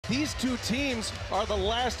These two teams are the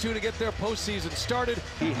last two to get their postseason started.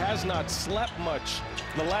 He has not slept much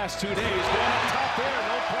the last 2 days. Going up top there,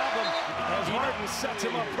 no problem, as Harden sets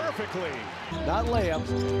him up perfectly. Not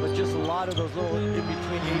layups, but just a lot of those little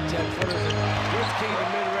in-between 8-10 footers. Good key to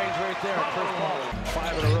mid-range right there at first ball.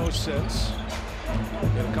 5 in a row since.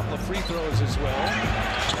 And a couple of free throws as well. And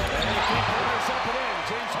the three-pointers up and in.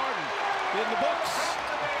 James Harden in the books.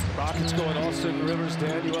 Rockets going Austin Rivers,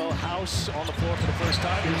 Daniel House on the floor for the first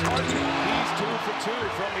time. Here's Harden. He's 2 for 2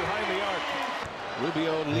 from behind the arc.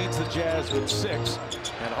 Rubio leads the Jazz with 6.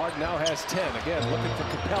 And Harden now has 10. Again, looking for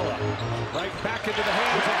Capela. Right back into the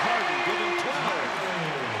hands of Harden, giving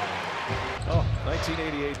 12. Oh,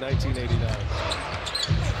 1988, 1989.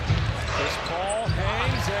 Chris Paul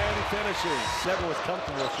hangs and finishes. Never was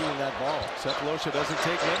comfortable shooting that ball. Sefolosha doesn't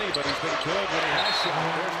take many, but he's been good when he has shot.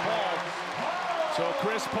 There's Paul. So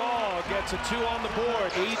Chris Paul gets a 2 on the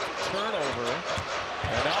board. 8th turnover.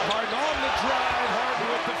 And now Harden on the drive.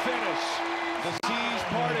 Harden with the finish. The seas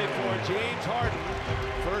parted for James Harden.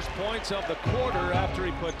 First points of the quarter after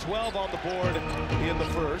he put 12 on the board in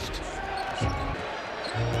the first.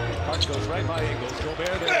 Harden goes right by Ingles.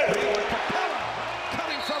 Gobert there. Capela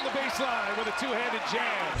cutting from the baseline with a two-handed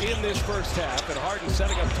jam in this first half. And Harden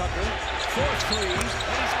setting up Tucker. Force three. And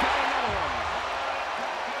he's got another one.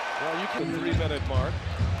 Well, you can 3-minute mark.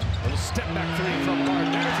 A little step back 3 from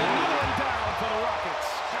Harden. There's another one down for the Rockets.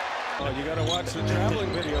 Oh, you got to watch the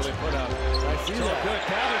traveling video they put out. I see that. Good.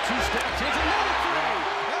 Now 2 steps. Here's another 3.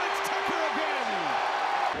 And it's Tucker again.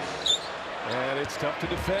 And it's tough to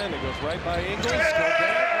defend. It goes right by Ingles. Gobert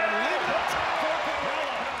and leave it for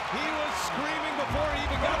Capela. He was screaming before he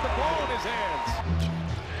even got the ball in his hands.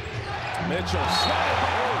 Mitchell slid by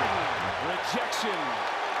Harden. Rejection.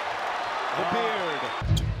 The beard.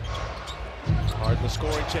 Harden, the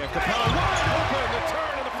scoring champ. Capela wide open. The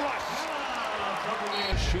turn and the flush.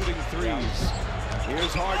 Shooting threes.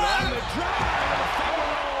 Here's Harden on the drive. And a finger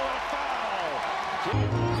roll and a foul.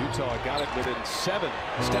 Utah got it within 7.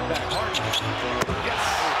 Step back. Harden. Yes.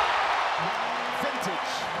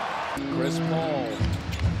 Vintage. Chris Paul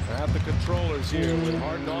at the controllers here with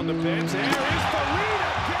Harden on the bench. There is Fareed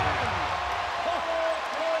again.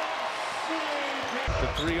 The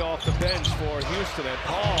 3 off the bench for Houston, and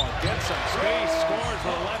Paul gets some space, scores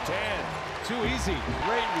with a left hand. Too easy.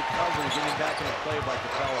 Great recovery getting back in the play by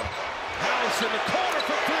Capela. House in the corner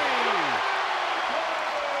for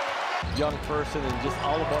 3. Young person and just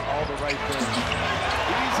all about all the right things.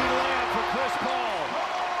 Easy layup for Chris Paul.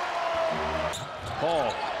 Paul.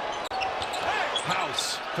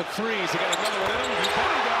 House for 3s. He got another one in him.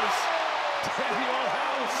 He does. Daniel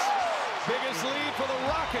House. Biggest lead for the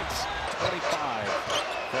Rockets. 25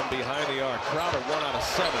 from behind the arc. Crowder 1 out of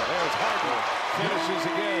 7. There's Harden. Finishes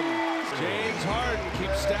again. James Harden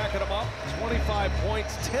keeps stacking them up. 25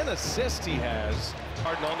 points, 10 assists he has.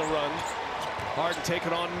 Harden on the run. Harden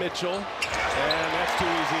taking on Mitchell. And that's too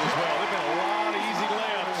easy as well. There've been a lot of easy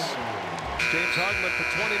layups. James Harden for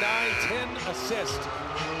 29, 10 assists.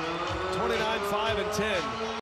 29, 5, and 10.